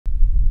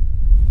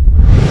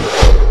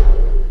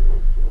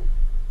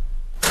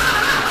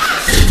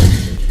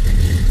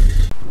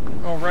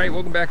Alright,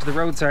 welcome back to the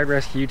Roadside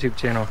Rescue YouTube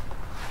channel.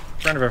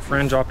 A friend of a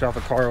friend dropped off a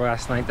car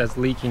last night that's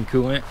leaking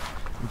coolant.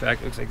 In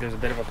fact, it looks like there's a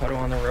bit of a puddle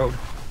on the road.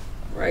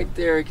 Right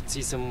there, you can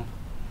see some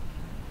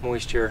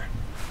moisture.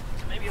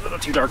 It's maybe a little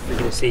too dark for you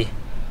to see.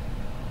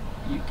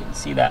 You can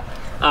see that.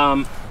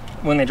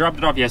 When they dropped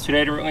it off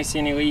yesterday, I didn't really see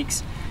any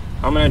leaks.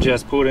 I'm gonna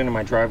just pull it into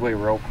my driveway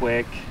real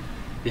quick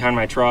behind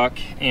my truck,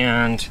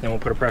 and then we'll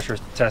put a pressure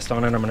test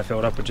on it. I'm gonna fill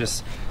it up with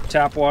just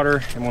tap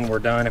water, and when we're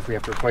done, if we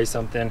have to replace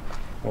something,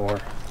 or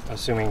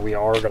assuming we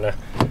are gonna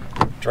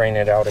drain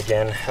it out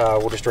again,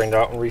 we'll just drain it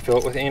out and refill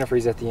it with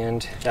antifreeze at the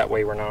end. That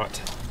way we're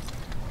not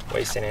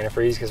wasting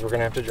antifreeze because we're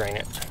gonna have to drain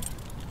it.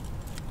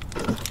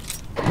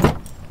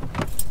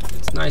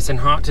 It's nice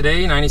and hot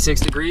today,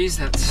 96 degrees.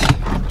 That's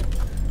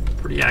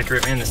pretty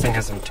accurate. Man, this thing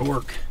has some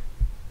torque.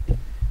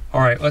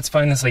 All right, let's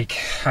find this leak.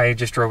 I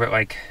just drove it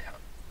like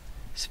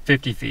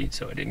 50 feet,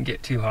 so it didn't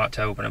get too hot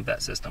to open up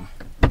that system.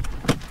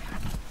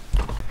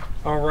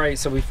 All right,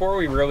 so before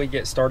we really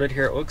get started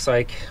here, it looks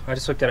like, I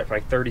just looked at it for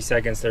like 30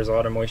 seconds, there's a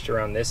lot of moisture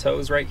around this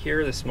hose right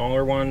here, the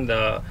smaller one,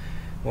 the,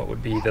 what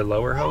would be the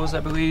lower hose, I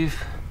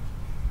believe.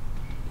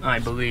 I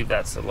believe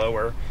that's the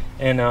lower.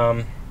 And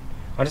I'm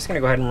just gonna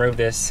go ahead and remove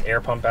this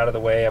air pump out of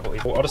the way, I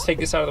believe. I'll just take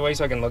this out of the way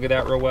so I can look at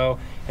that real well,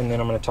 and then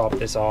I'm gonna top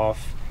this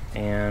off,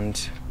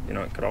 and you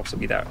know, it could also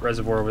be that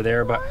reservoir over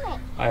there, but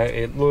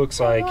it looks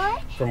like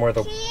from where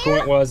the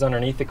coolant was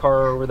underneath the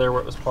car over there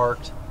where it was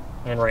parked,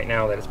 and right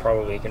now that it's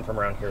probably leaking from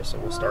around here, so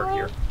we'll start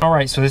here. All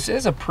right, so this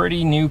is a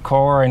pretty new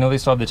car. I know they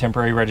still have the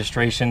temporary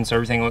registration, so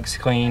everything looks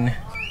clean.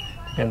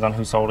 Depends on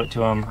who sold it to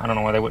them. I don't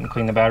know why they wouldn't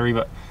clean the battery,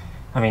 but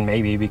I mean,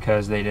 maybe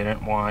because they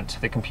didn't want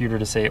the computer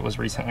to say it was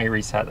recently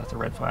reset. That's a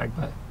red flag,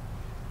 but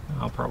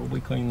I'll probably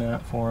clean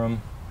that for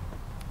them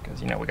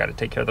because, you know, we got to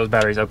take care of those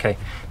batteries. Okay,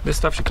 this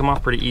stuff should come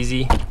off pretty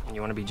easy, and you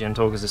want to be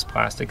gentle because this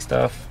plastic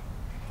stuff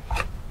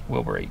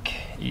will break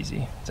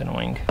easy. It's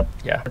annoying.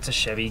 Yeah, it's a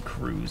Chevy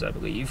Cruze, I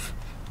believe.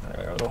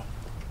 A little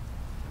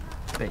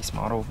base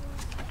model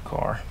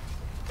car.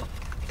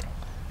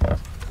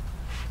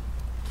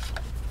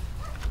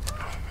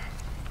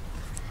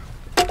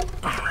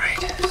 Alright,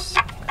 this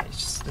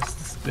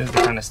is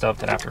the kind of stuff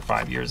that after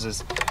 5 years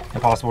is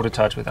impossible to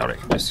touch without it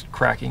just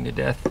cracking to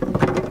death.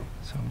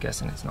 So I'm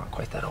guessing it's not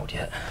quite that old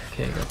yet.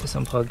 Okay, got this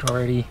unplugged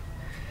already.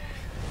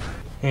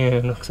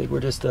 And looks like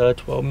we're just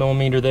 12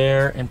 millimeter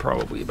there, and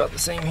probably about the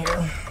same here.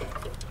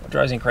 What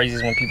drives me crazy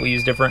is when people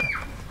use different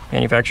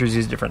manufacturers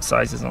use different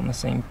sizes on the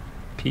same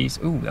piece.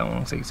 Ooh, that one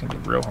looks like it's gonna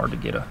be real hard to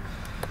get a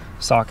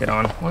socket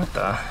on. What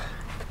the?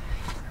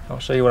 I'll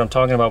show you what I'm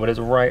talking about, but it's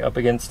right up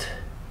against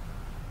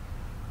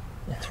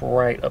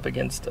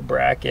a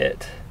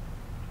bracket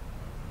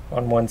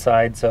on one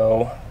side,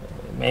 so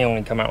it may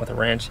only come out with a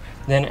wrench.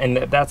 Then, and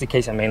if that's the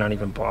case, I may not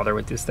even bother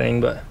with this thing,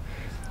 but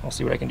I'll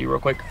see what I can do real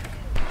quick.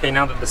 Okay,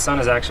 now that the sun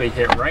has actually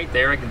hit right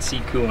there, I can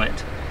see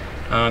coolant.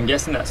 I'm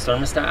guessing that's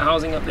thermostat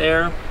housing up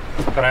there.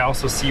 But I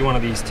also see one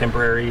of these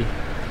temporary,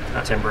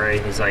 not temporary,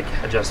 these like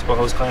adjustable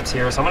hose clamps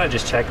here. So I'm gonna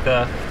just check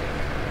the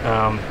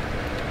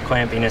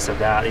clampiness of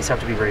that. These have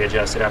to be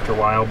readjusted after a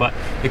while, but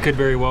it could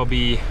very well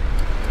be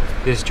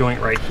this joint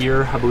right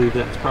here. I believe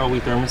that's probably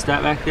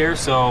thermostat back there.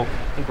 So I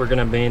think we're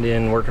gonna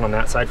abandon working on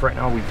that side for right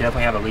now. We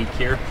definitely have a leak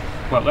here.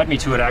 What led me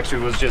to it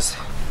actually was just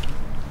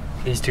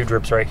these two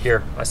drips right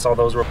here. I saw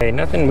those. Okay,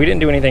 nothing, we didn't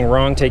do anything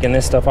wrong taking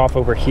this stuff off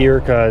over here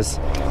because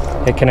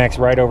it connects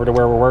right over to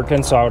where we're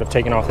working, so I would have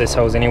taken off this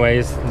hose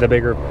anyways. The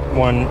bigger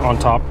one on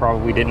top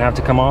probably didn't have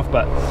to come off,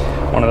 but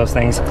one of those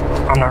things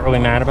I'm not really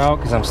mad about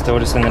because I'm still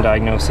just in the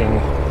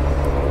diagnosing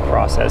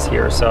process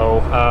here.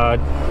 So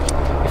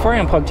before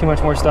I unplug too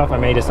much more stuff, I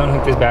may just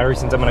unhook this battery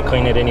since I'm gonna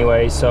clean it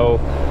anyway, so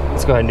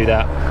let's go ahead and do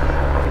that.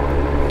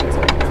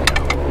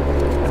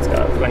 It's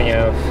got plenty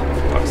of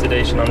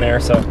oxidation on there,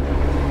 so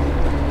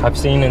I've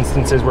seen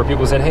instances where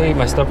people said, hey,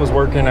 my stuff was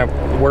working, I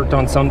worked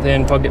on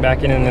something, plugged it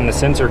back in, and then the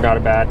sensor got a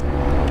bad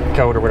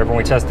code or whatever.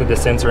 We tested the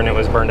sensor and it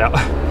was burned out.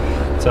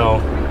 So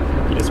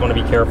you just want to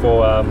be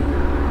careful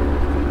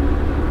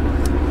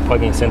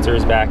plugging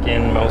sensors back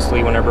in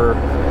mostly whenever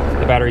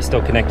the battery's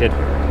still connected.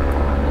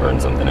 Burn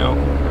something out.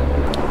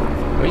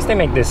 At least they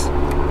make these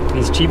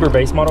cheaper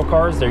base model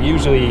cars. They're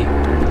usually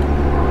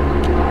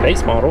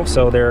base model,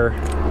 so they're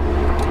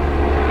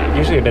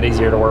usually a bit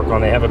easier to work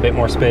on. They have a bit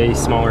more space,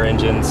 smaller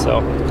engines,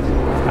 so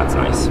that's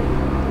nice.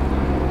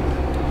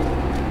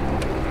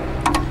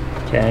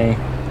 Okay,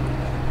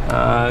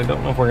 I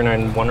don't know if we're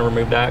gonna want to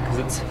remove that because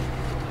it's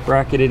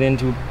bracketed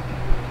into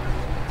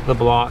the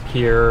block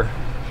here,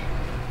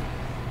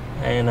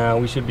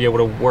 and we should be able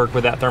to work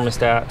with that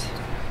thermostat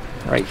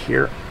right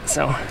here.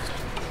 So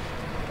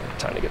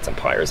time to get some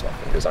pliers. My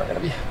fingers aren't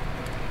gonna be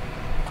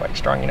quite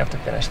strong enough to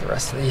finish the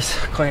rest of these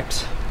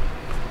clamps.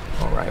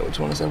 All right, which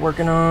one is it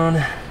working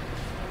on?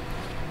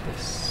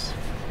 This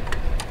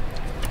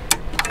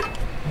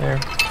there,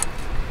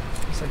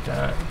 just like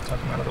that. Tuck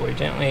them out of the way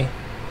gently.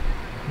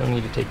 No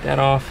need to take that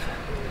off.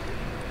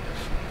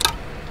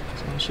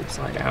 So it should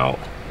slide out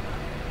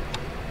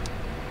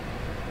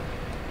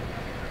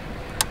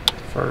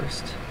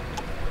first,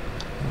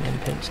 and then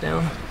pinch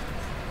down.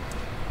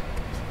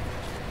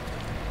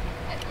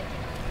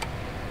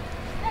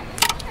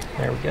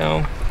 There we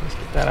go. Let's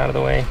get that out of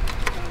the way.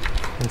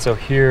 And so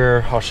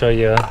here, I'll show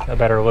you a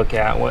better look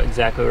at what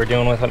exactly we're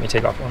dealing with. Let me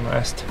take off one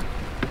last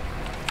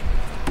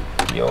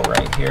deal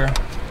right here.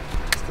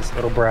 It's this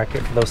little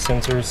bracket for those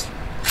sensors.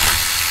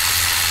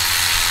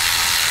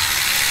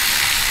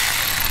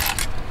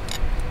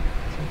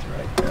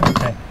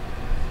 Okay.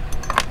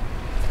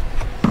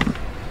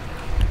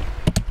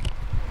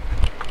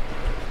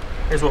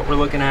 Here's what we're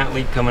looking at,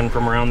 leak coming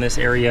from around this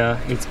area.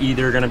 It's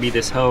either gonna be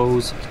this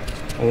hose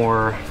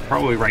or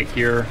probably right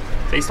here.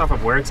 Based off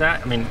of where it's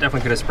at, I mean, it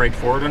definitely could have sprayed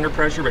forward under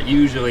pressure, but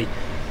usually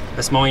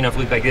a small enough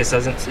leak like this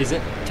isn't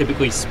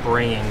typically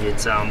spraying.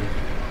 It's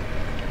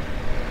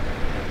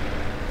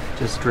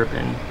just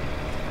dripping.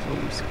 So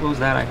let's close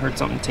that. I heard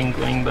something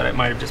tinkling, but it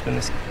might have just been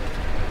this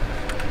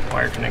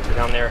wire connector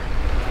down there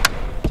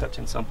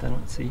touching something.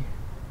 Let's see.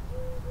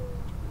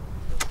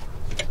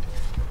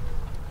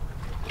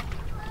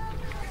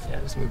 Yeah,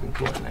 just moving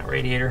coolant in that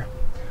radiator.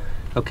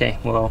 Okay,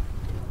 well,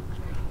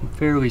 I'm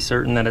fairly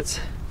certain that it's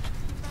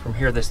from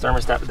here, this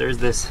thermostat, but there's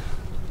this,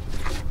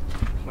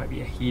 might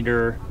be a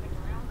heater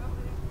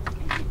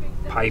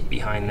pipe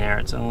behind there.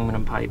 It's an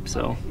aluminum pipe,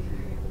 so,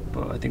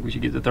 but I think we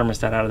should get the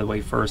thermostat out of the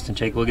way first and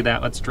take a look at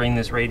that. Let's drain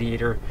this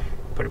radiator,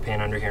 put a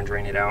pan under here and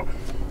drain it out,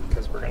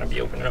 because we're gonna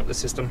be opening up the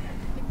system.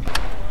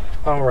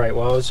 All right,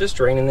 well, I was just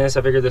draining this.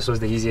 I figured this was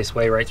the easiest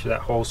way right through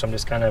that hole, so I'm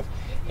just kind of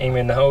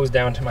aiming the hose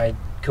down to my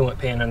coolant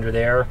pan under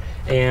there.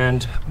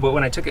 But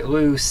when I took it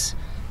loose,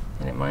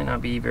 and it might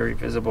not be very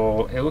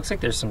visible, it looks like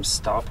there's some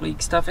stop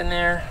leak stuff in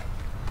there.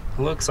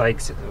 It looks like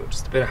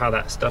just a bit of how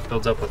that stuff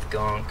builds up with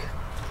gunk.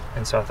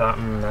 And so I thought,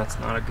 that's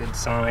not a good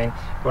sign.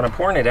 But when I'm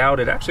pouring it out,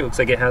 it actually looks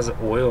like it has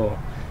oil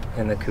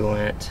in the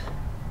coolant.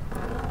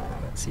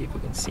 Let's see if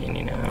we can see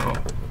any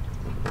now.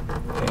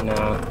 And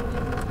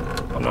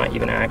I'm not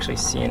even actually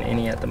seeing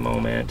any at the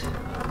moment.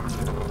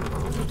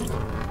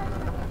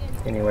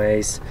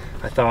 Anyways,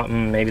 I thought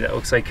maybe that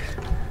looks like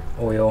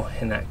oil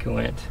in that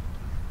coolant.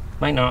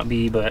 Might not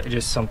be, but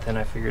just something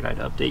I figured I'd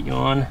update you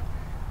on.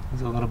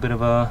 It's a little bit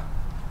of a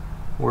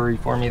worry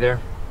for me there.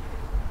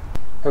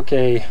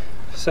 Okay,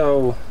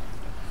 so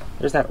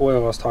there's that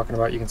oil I was talking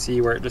about. You can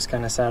see where it just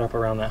kind of sat up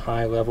around that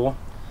high level.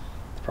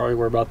 It's probably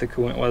where about the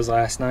coolant was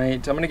last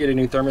night. I'm gonna get a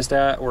new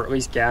thermostat, or at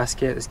least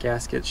gasket. This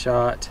gasket's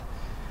shot.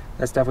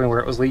 That's definitely where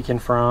it was leaking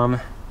from.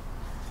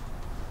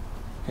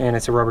 And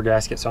it's a rubber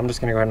gasket, so I'm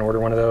just gonna go ahead and order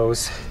one of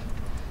those.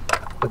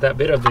 But that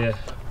bit of the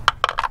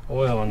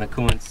oil in the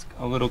coolant's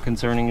a little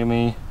concerning to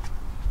me.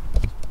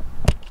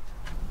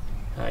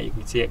 You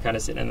can see it kind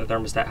of sitting in the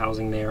thermostat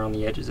housing there on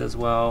the edges as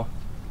well.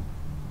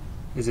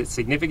 Is it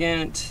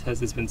significant? Has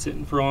this been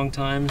sitting for a long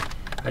time?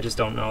 I just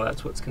don't know.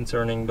 That's what's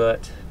concerning,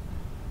 but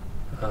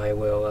I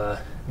will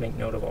make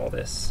note of all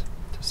this,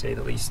 to say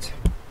the least.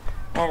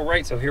 All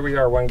right, so here we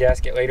are, one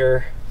gasket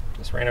later.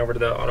 Just ran over to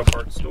the auto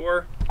parts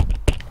store,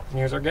 and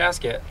here's our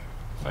gasket.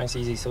 Nice,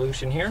 easy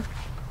solution here.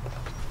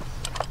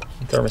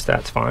 The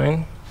thermostat's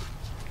fine.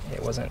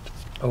 It wasn't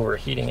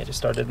overheating, it just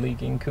started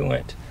leaking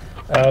coolant.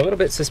 A little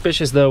bit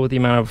suspicious though with the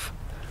amount of,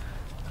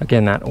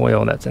 again, that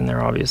oil that's in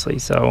there obviously.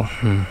 So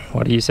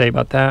what do you say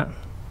about that?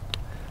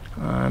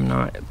 I'm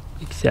not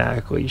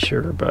exactly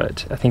sure,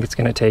 but I think it's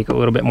going to take a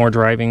little bit more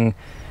driving,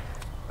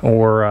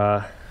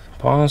 or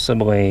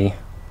possibly,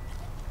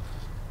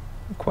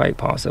 quite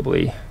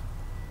possibly,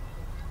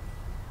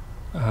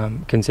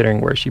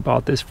 considering where she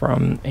bought this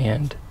from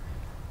and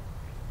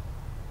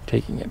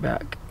taking it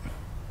back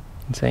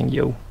and saying,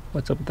 yo,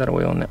 what's up with that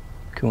oil and that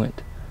coolant?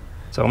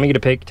 So let me get a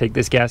pick, take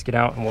this gasket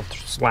out, and we'll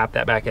slap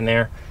that back in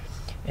there,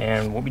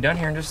 and we'll be done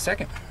here in just a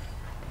second.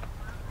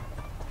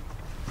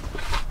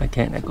 I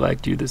can't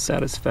neglect you the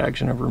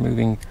satisfaction of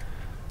removing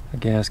a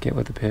gasket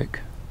with a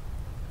pick.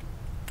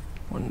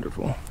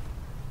 Wonderful.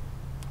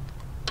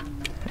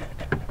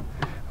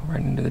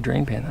 Right into the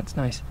drain pan, that's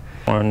nice.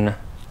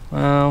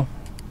 Well,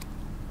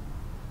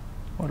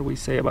 what do we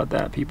say about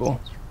that, people?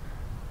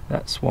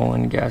 That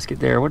swollen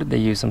gasket there. What did they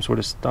use? Some sort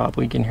of stop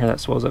leak in here that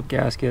swells up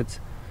gaskets?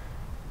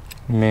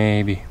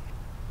 Maybe.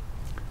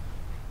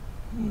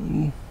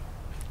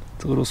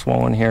 It's a little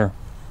swollen here.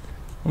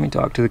 Let me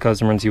talk to the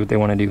customer and see what they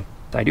want to do.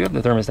 I do have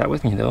the thermostat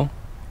with me though,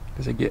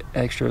 because I get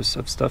extras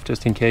of stuff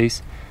just in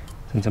case,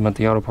 since I'm at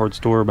the auto parts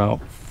store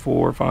about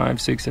 4,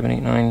 5, 6, 7, 8,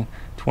 9,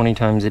 20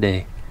 times a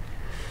day.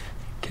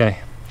 Okay,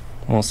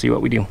 we'll see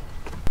what we do.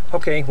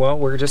 Okay, well,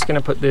 we're just gonna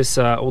put this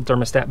old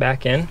thermostat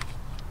back in.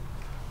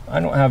 I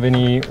don't have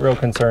any real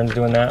concerns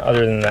doing that,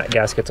 other than that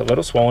gasket's a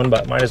little swollen,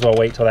 but might as well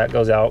wait till that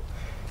goes out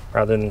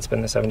rather than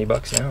spend the 70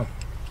 bucks now.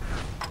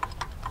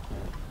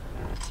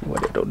 See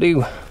what it'll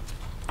do.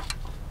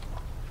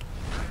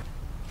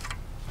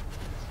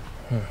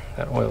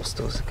 That oil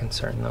still is a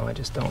concern though. I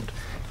just don't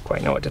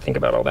quite know what to think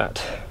about all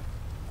that.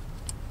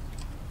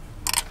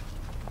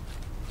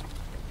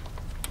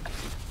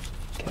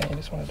 Okay, I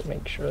just wanted to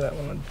make sure that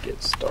one would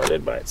get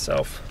started by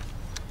itself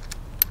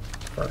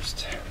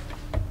first.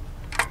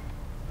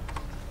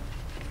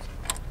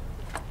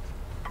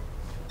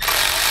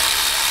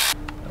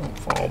 Don't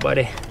fall,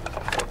 buddy.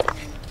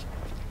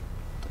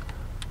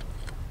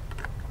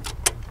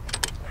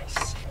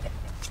 Nice.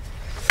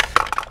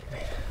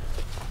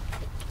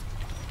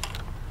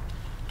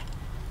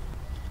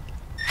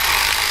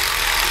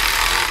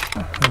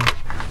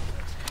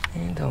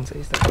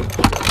 Entonces está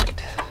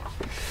perfecto.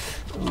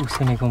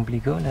 Se me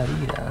complicó la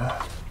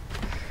vida.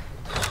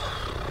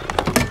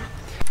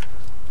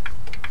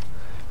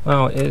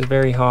 Well, it is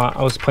very hot.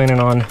 I was planning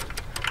on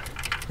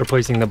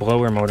replacing the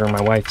blower motor in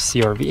my wife's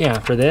CRV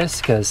after this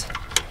because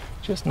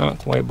just not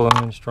quite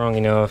blowing strong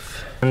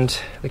enough. And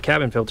the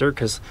cabin filter,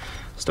 because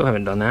still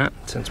haven't done that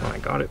since when I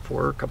got it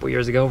for a couple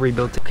years ago,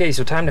 rebuilt it. Okay,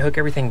 so time to hook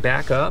everything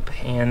back up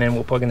and then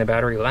we'll plug in the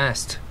battery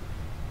last.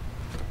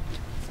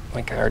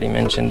 Like I already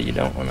mentioned, you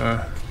don't want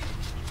to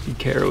be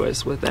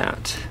careless with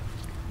that.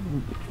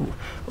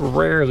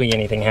 Rarely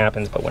anything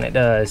happens, but when it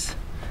does,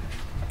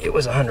 it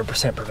was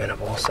 100%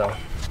 preventable, so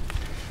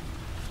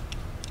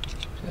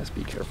just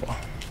be careful.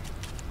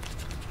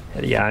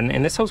 Yeah,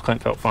 and this hose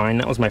clamp felt fine.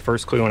 That was my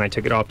first clue when I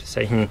took it off to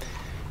say,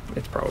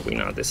 it's probably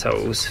not this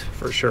hose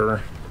for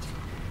sure.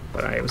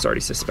 But I was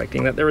already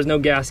suspecting that there was no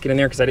gasket in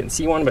there because I didn't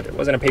see one, but it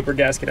wasn't a paper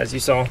gasket as you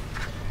saw.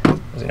 It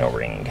was an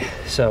O-ring.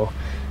 So,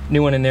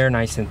 new one in there,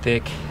 nice and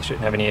thick.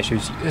 Shouldn't have any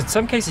issues. In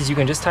some cases, you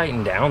can just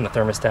tighten down the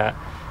thermostat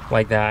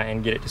like that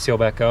and get it to seal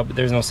back up, but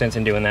there's no sense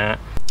in doing that.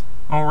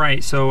 All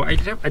right, so I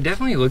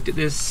definitely looked at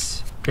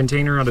this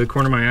container out of the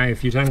corner of my eye a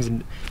few times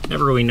and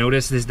never really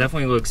noticed. This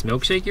definitely looks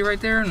milkshakey right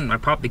there, and I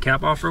popped the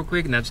cap off real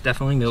quick and that's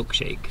definitely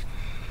milkshake.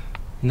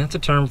 And that's a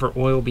term for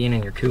oil being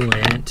in your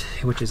coolant,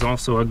 which is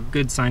also a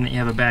good sign that you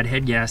have a bad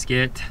head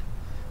gasket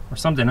or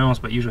something else,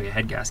 but usually a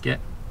head gasket.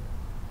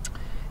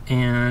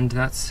 And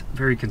that's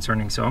very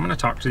concerning. So I'm gonna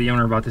talk to the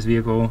owner about this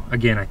vehicle.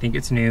 Again, I think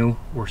it's new,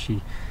 or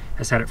she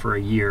has had it for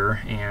a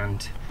year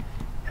and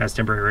has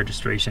temporary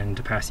registration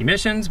to pass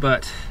emissions,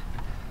 but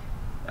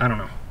I don't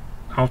know.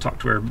 I'll talk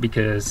to her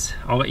because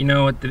I'll let you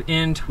know at the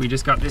end. We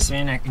just got this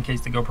in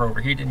case the GoPro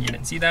overheated and you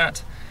didn't see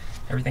that.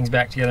 Everything's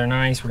back together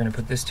nice. We're gonna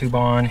put this tube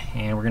on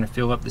and we're gonna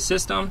fill up the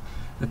system.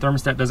 The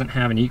thermostat doesn't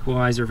have an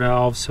equalizer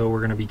valve, so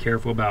we're gonna be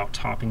careful about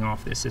topping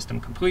off this system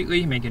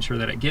completely, making sure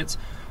that it gets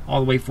all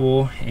the way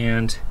full,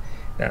 and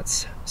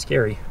that's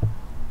scary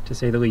to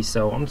say the least.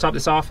 So I'm gonna top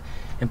this off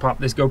and pop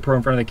this GoPro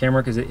in front of the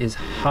camera because it is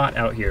hot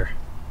out here.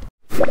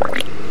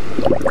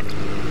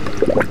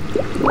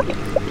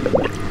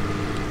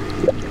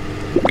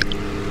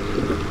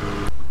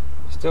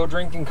 Still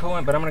drinking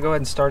coolant, but I'm gonna go ahead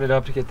and start it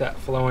up to get that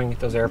flowing, get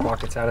those air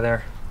pockets out of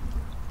there.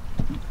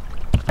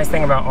 Nice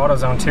thing about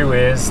AutoZone too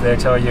is they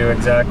tell you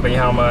exactly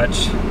how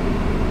much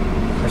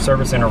their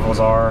service intervals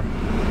are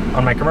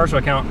on my commercial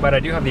account, but I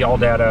do have the all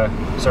data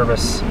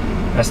service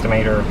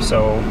estimator,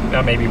 so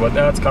that may be what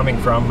that's coming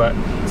from, but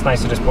it's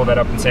nice to just pull that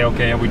up and say,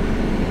 okay, we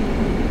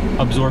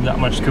absorb that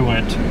much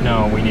coolant.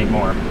 No, we need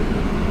more.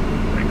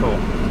 Pretty cool.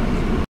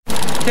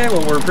 Okay,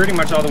 well, we're pretty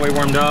much all the way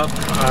warmed up.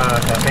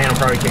 That fan will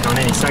probably kick on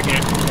any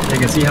second. You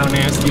can see how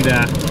nasty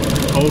that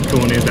old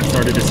coolant is that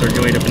started to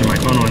circulate up into my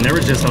funnel, and there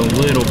was just a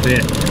little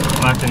bit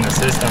left in the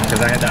system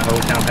because I had that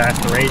hose down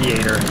past the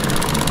radiator.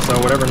 So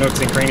whatever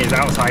nooks and crannies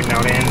I was hiding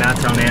out in,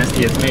 that's how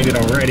nasty it's made it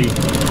already.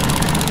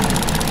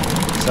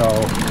 So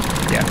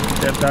yeah,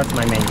 that's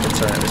my main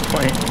concern at this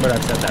point, but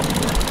I've said that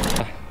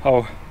before.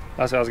 Oh,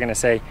 that's what I was gonna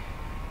say.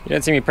 You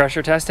didn't see me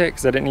pressure test it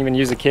because I didn't even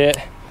use a kit.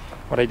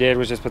 What I did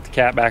was just put the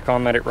cap back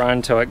on, let it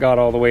run till it got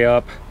all the way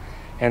up,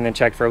 and then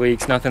check for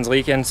leaks. Nothing's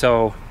leaking,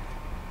 so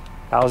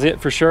that was it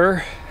for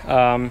sure.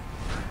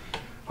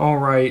 All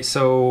right,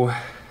 so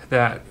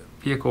that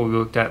vehicle we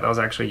looked at, that was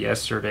actually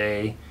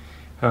yesterday.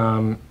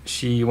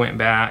 She went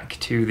back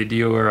to the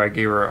dealer.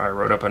 I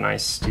wrote up a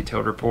nice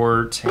detailed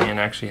report and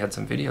actually had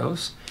some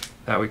videos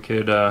that we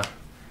could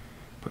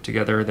put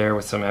together there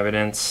with some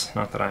evidence.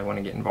 Not that I want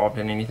to get involved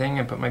in anything,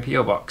 and put my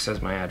P.O. box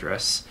as my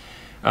address.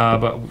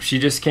 But she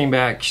just came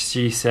back.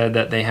 She said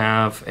that they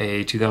have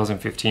a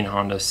 2015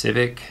 Honda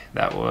Civic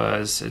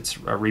it's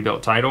a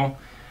rebuilt title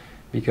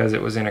because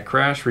it was in a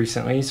crash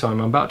recently. So I'm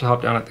about to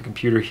hop down at the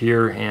computer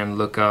here and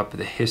look up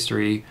the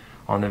history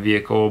on the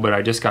vehicle, but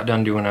I just got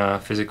done doing a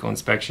physical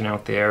inspection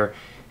out there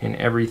and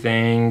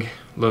everything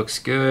looks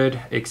good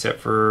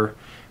except for,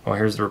 well,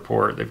 here's the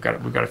report. We've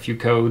got a few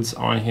codes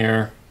on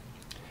here.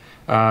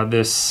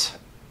 This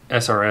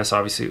SRS,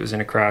 obviously it was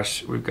in a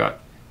crash. We've got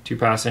 2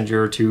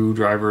 passenger, 2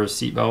 driver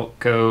seatbelt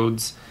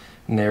codes,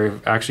 and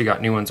they've actually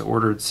got new ones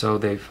ordered, so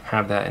they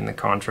have that in the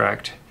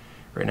contract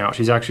right now.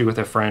 She's actually with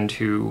a friend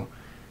who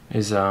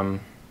is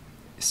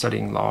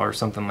studying law or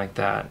something like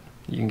that.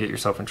 You can get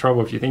yourself in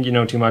trouble if you think you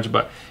know too much,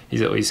 but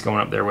he's at least going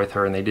up there with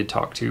her, and they did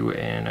talk to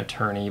an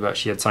attorney, but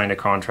she had signed a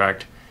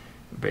contract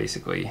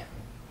basically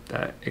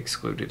that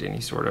excluded any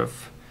sort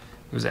of,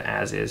 it was an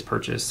as-is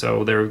purchase.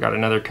 So there we've got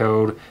another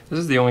code. This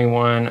is the only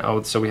one.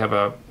 Oh, so we have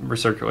a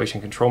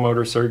recirculation control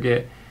motor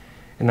circuit,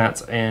 and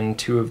that's in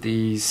 2 of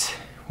these,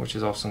 which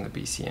is also in the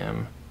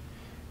BCM.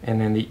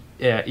 And then the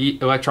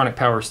electronic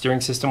power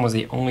steering system was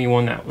the only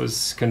one that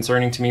was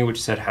concerning to me,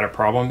 which said had a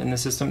problem in the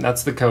system.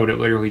 That's the code. It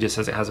literally just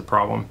says it has a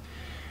problem.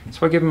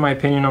 So I give him my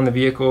opinion on the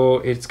vehicle.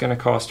 It's going to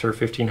cost her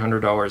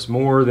 $1,500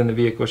 more than the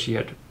vehicle she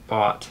had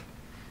bought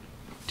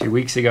 2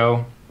 weeks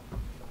ago.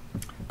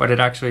 But it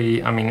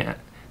actually, I mean,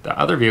 the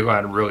other vehicle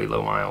had really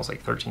low miles,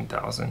 like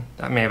 13,000.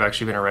 That may have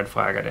actually been a red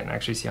flag. I didn't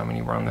actually see how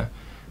many were on the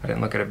I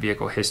didn't look at a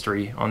vehicle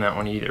history on that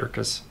one either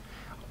because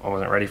I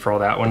wasn't ready for all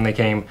that when they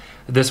came.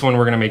 This one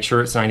we're going to make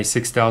sure it's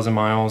 96,000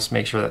 miles,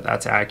 make sure that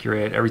that's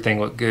accurate. Everything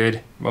looked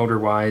good motor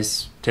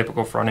wise,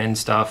 typical front end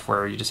stuff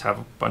where you just have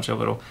a bunch of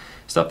little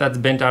stuff that's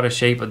bent out of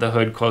shape, but the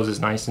hood closes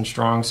nice and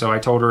strong. So I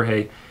told her,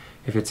 hey,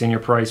 if it's in your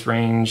price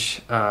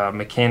range,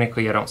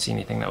 mechanically I don't see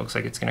anything that looks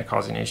like it's going to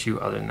cause an issue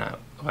other than that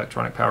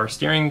electronic power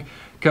steering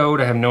code.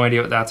 I have no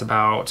idea what that's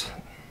about.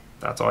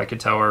 That's all I could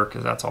tell her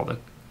because that's all the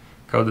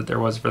code that there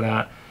was for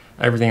that.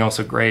 Everything else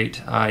looked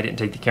great. I didn't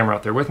take the camera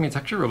out there with me. It's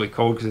actually really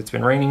cold because it's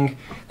been raining.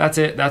 That's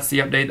it. That's the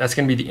update. That's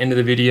going to be the end of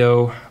the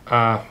video.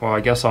 Well,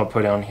 I guess I'll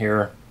put down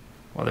here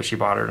whether she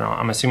bought it or not.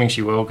 I'm assuming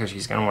she will because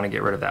she's going to want to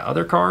get rid of that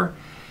other car.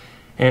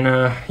 And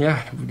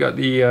yeah, we've got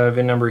the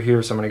VIN number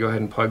here, so I'm going to go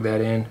ahead and plug that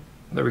in.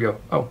 There we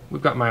go. Oh,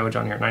 we've got mileage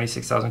on here,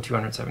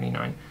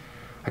 96,279.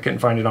 I couldn't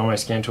find it on my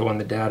scan tool in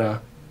the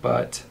data,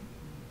 but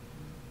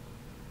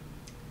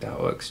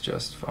that looks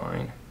just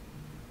fine.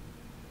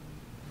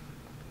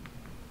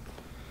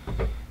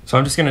 So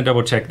I'm just going to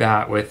double check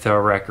that with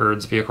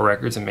records, vehicle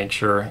records, and make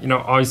sure, you know,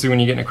 obviously when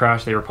you get in a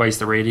crash, they replace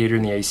the radiator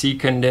and the AC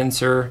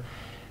condenser.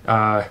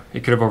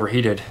 It could have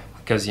overheated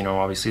because, you know,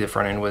 obviously the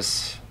front end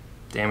was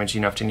damaged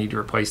enough to need to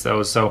replace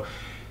those. So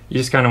you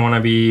just kind of want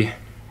to be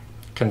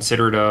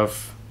considerate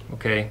of,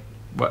 okay,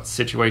 what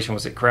situation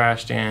was it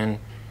crashed in?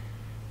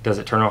 Does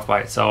it turn off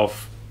by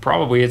itself?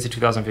 Probably it's a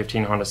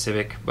 2015 Honda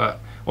Civic, but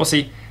we'll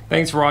see.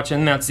 Thanks for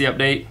watching. That's the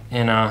update,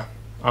 and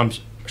I'm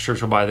sure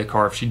she'll buy the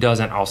car. If she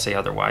doesn't, I'll say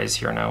otherwise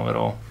here in a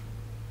little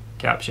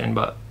caption,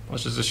 but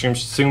let's just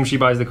assume she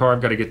buys the car.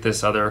 I've got to get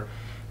this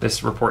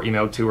report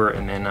emailed to her,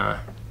 and then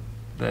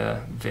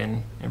the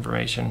VIN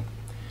information,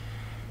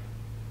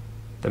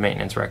 the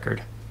maintenance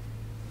record.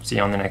 See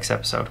you on the next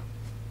episode.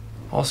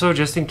 Also,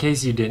 just in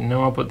case you didn't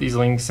know, I'll put these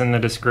links in the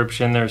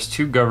description. There's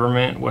 2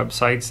 government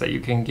websites that you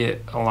can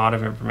get a lot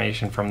of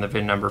information from the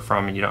VIN number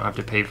from, and you don't have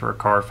to pay for a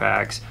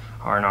Carfax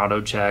or an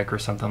auto check or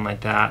something like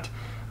that.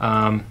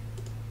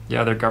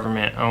 Yeah, they're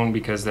government owned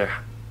because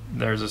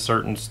there's a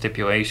certain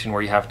stipulation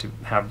where you have to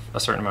have a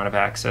certain amount of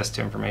access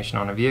to information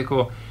on a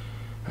vehicle,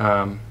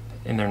 and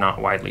they're not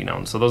widely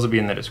known. So those will be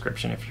in the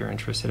description if you're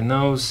interested in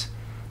those.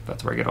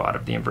 That's where I get a lot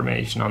of the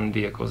information on the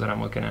vehicles that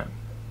I'm looking at.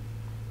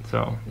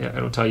 So yeah,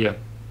 it'll tell you,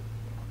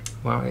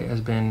 wow, it has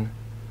been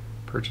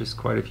purchased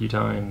quite a few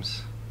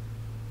times.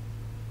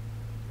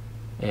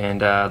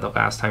 And the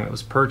last time it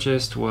was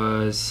purchased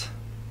was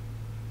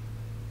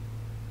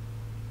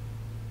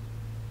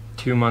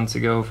 2 months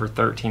ago for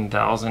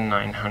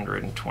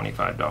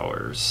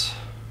 $13,925.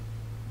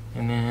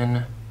 And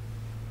then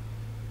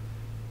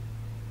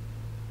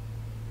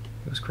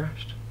it was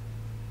crashed.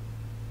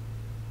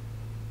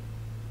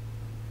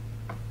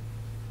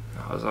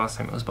 That was the last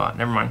time it was bought.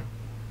 Never mind.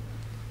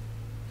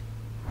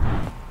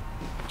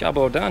 Job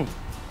well done.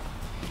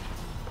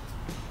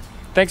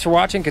 Thanks for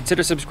watching.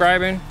 Consider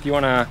subscribing. If you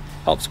want to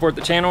help support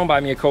the channel, buy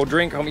me a cold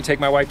drink, help me take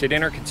my wife to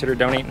dinner, consider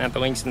donating at the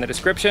links in the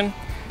description.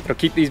 It'll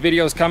keep these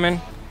videos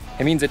coming.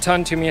 It means a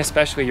ton to me,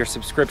 especially your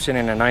subscription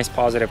and a nice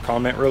positive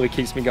comment really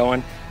keeps me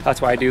going. That's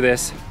why I do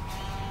this.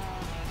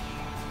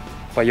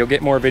 But you'll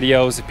get more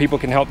videos. If people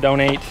can help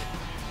donate,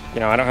 you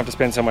know, I don't have to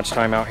spend so much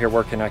time out here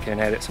working. I can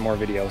edit some more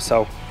videos.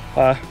 So,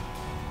 but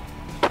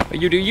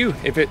you do you.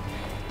 If it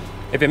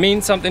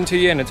means something to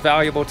you and it's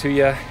valuable to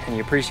you and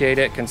you appreciate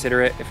it,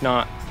 consider it. If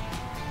not,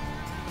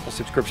 a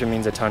subscription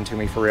means a ton to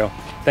me for real.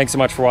 Thanks so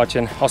much for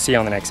watching. I'll see you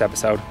on the next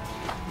episode.